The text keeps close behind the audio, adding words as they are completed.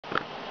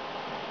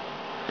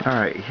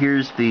Alright,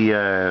 here's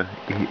the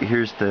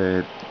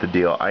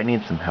deal. I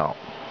need some help.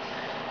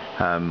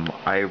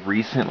 I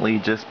recently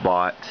just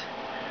bought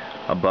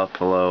a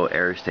Buffalo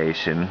air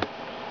station,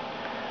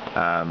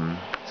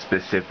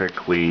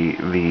 specifically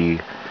the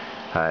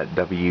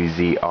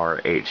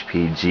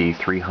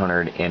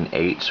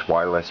WZR-HP-G300NH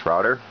wireless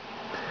router,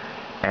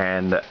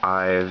 and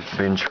I've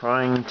been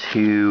trying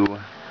to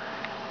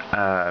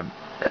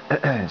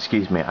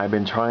excuse me, I've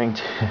been trying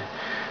to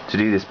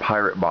do this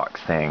pirate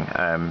box thing.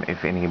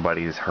 If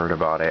anybody's heard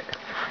about it,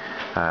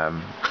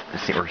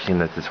 or seen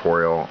the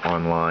tutorial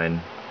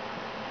online,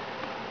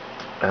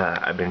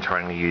 I've been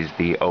trying to use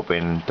the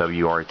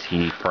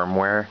OpenWRT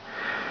firmware,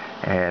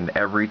 and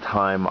every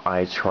time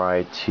I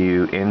try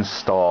to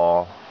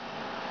install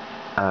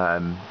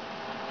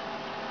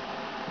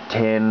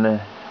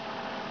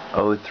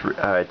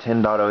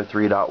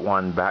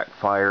 10.03.1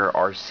 backfire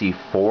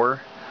RC4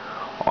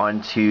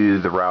 onto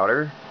the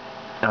router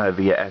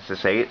via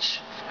SSH,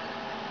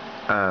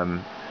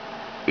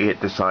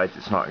 it decides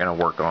it's not going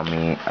to work on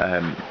me.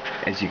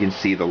 As you can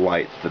see, the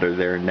lights that are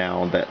there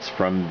now, that's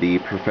from the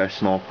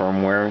professional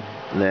firmware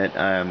that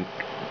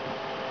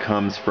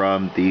comes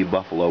from the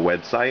Buffalo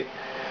website.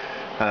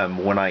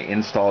 When I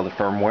install the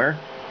firmware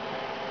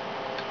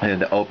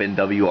and open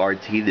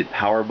WRT, the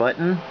power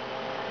button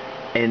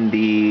and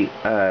the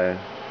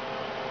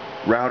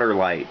router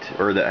light,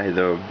 or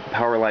the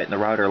power light and the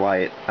router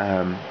light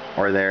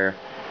are there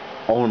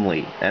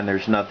only, and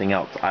there's nothing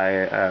else.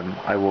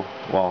 I will,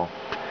 well,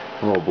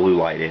 the little blue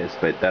light is,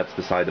 but that's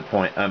beside the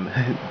point.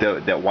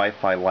 That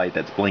Wi-Fi light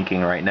that's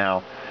blinking right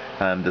now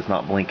does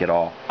not blink at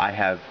all. I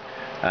have,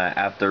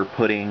 after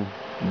putting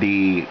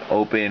the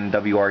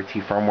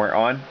OpenWRT firmware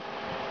on,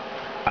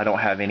 I don't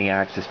have any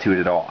access to it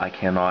at all. I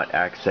cannot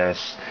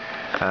access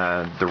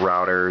the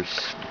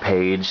router's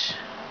page,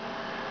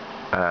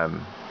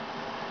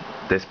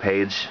 this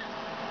page,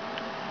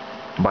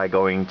 by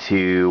going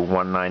to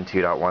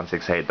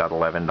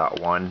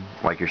 192.168.11.1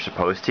 like you're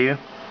supposed to.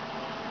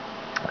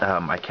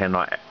 I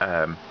cannot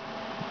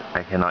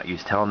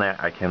use Telnet.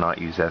 I cannot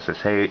use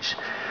SSH.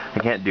 I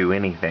can't do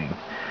anything.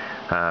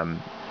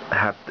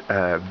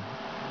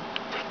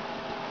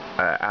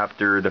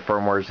 After the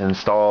firmware is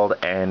installed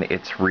and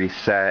it's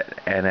reset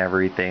and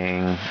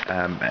everything,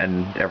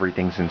 and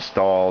everything's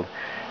installed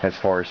as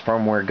far as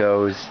firmware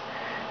goes,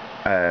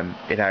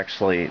 it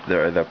actually,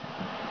 the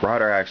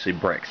router actually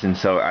bricks, and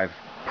so I've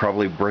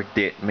probably bricked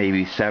it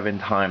maybe 7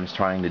 times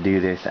trying to do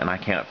this, and I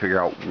can't figure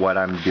out what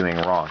I'm doing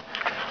wrong.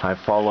 I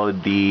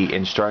followed the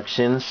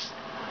instructions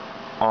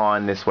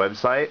on this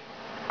website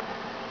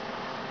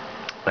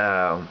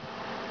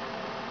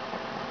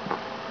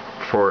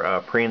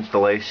for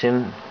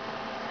pre-installation,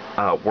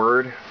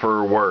 word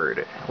for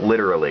word,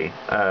 literally.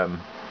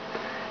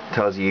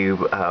 Tells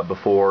you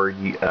before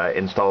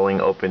installing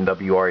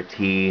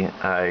OpenWRT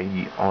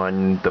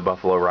on the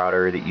Buffalo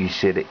router that you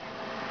should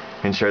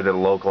ensure that the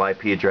local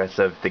IP address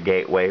of the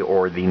gateway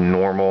or the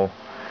normal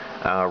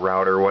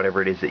router, whatever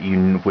it is that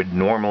you would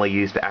normally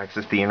use to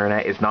access the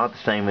internet, is not the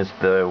same as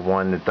the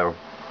one that the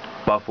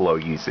Buffalo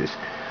uses.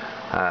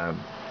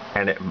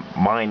 And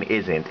mine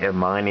isn't, and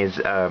mine is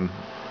a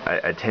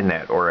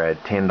 10net, or a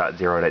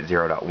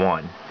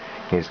 10.0.0.1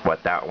 is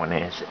what that one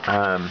is.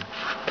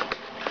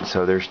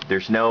 So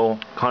there's no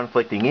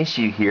conflicting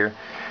issue here.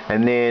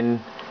 And then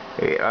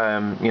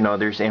you know,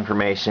 there's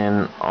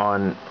information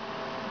on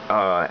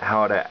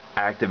how to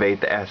activate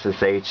the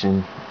SSH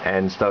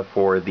and stuff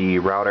for the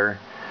router,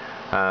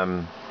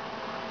 and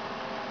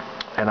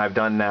I've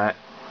done that,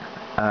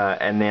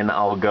 and then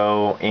I'll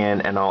go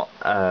in and I'll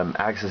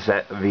access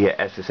that via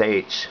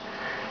SSH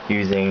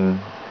using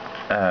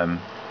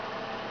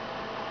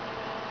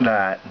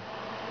that,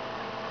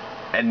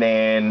 and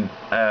then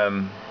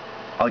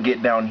I'll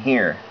get down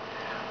here.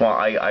 Well,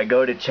 I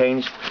go to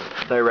change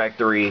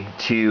directory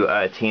to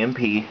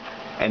TMP,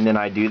 and then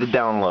I do the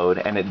download,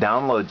 and it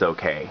downloads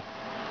okay.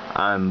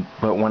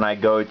 But when I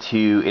go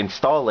to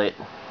install it,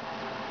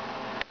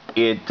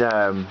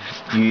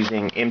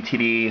 using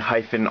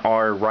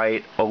mtd-r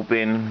write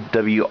open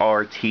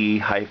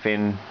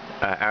wrt-*bin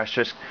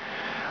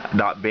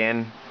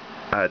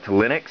to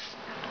Linux,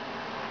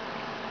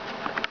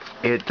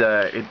 it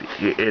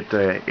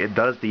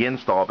does the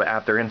install, but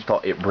after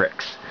install it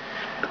bricks.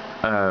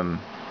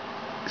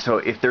 So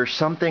if there's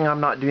something I'm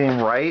not doing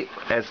right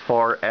as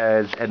far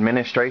as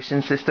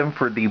administration system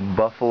for the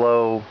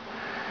Buffalo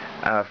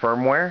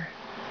firmware,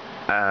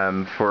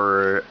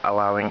 for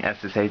allowing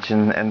SSH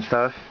and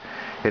stuff,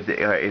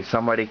 if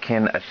somebody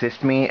can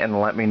assist me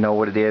and let me know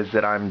what it is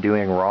that I'm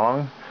doing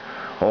wrong,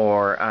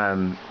 or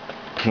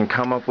can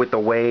come up with a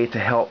way to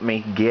help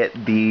me get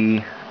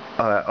the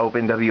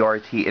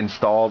OpenWRT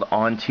installed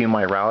onto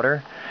my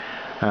router.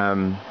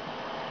 I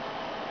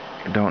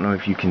don't know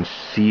if you can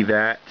see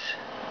that.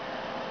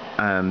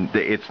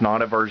 It's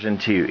not a version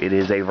 2, it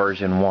is a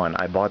version 1.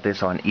 I bought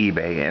this on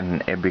eBay,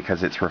 and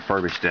because it's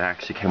refurbished, it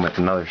actually came with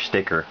another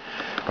sticker,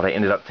 but I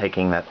ended up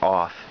taking that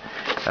off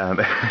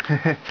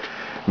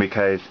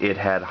because it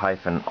had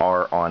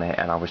 -R on it,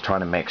 and I was trying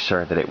to make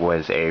sure that it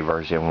was a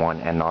version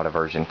 1 and not a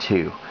version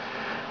 2.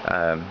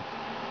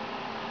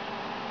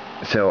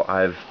 So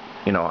I've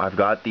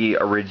got the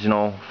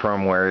original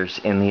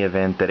firmwares in the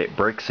event that it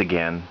bricks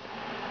again,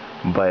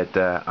 but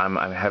I'm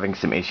having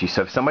some issues.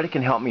 So if somebody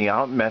can help me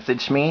out,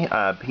 message me,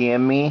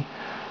 PM me,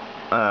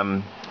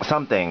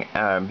 something,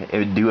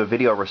 do a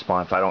video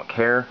response, I don't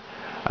care.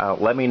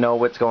 Let me know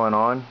what's going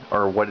on,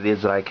 or what it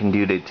is that I can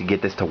do to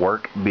get this to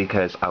work,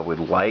 because I would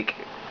like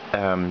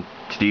to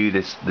do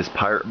this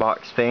pirate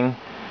box thing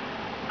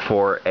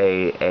for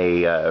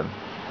a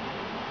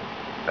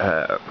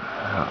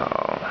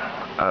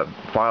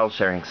file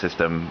sharing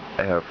system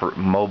for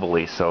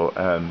mobily. So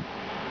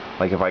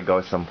like if I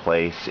go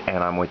someplace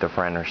and I'm with a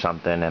friend or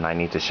something and I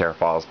need to share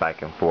files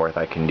back and forth,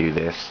 I can do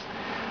this.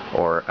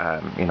 Or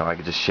I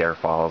could just share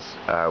files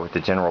with the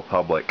general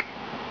public,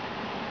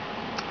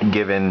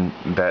 given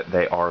that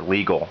they are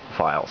legal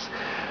files.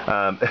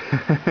 But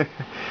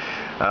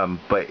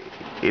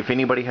if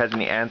anybody has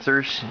any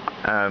answers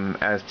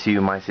as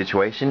to my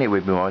situation, it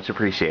would be much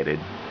appreciated.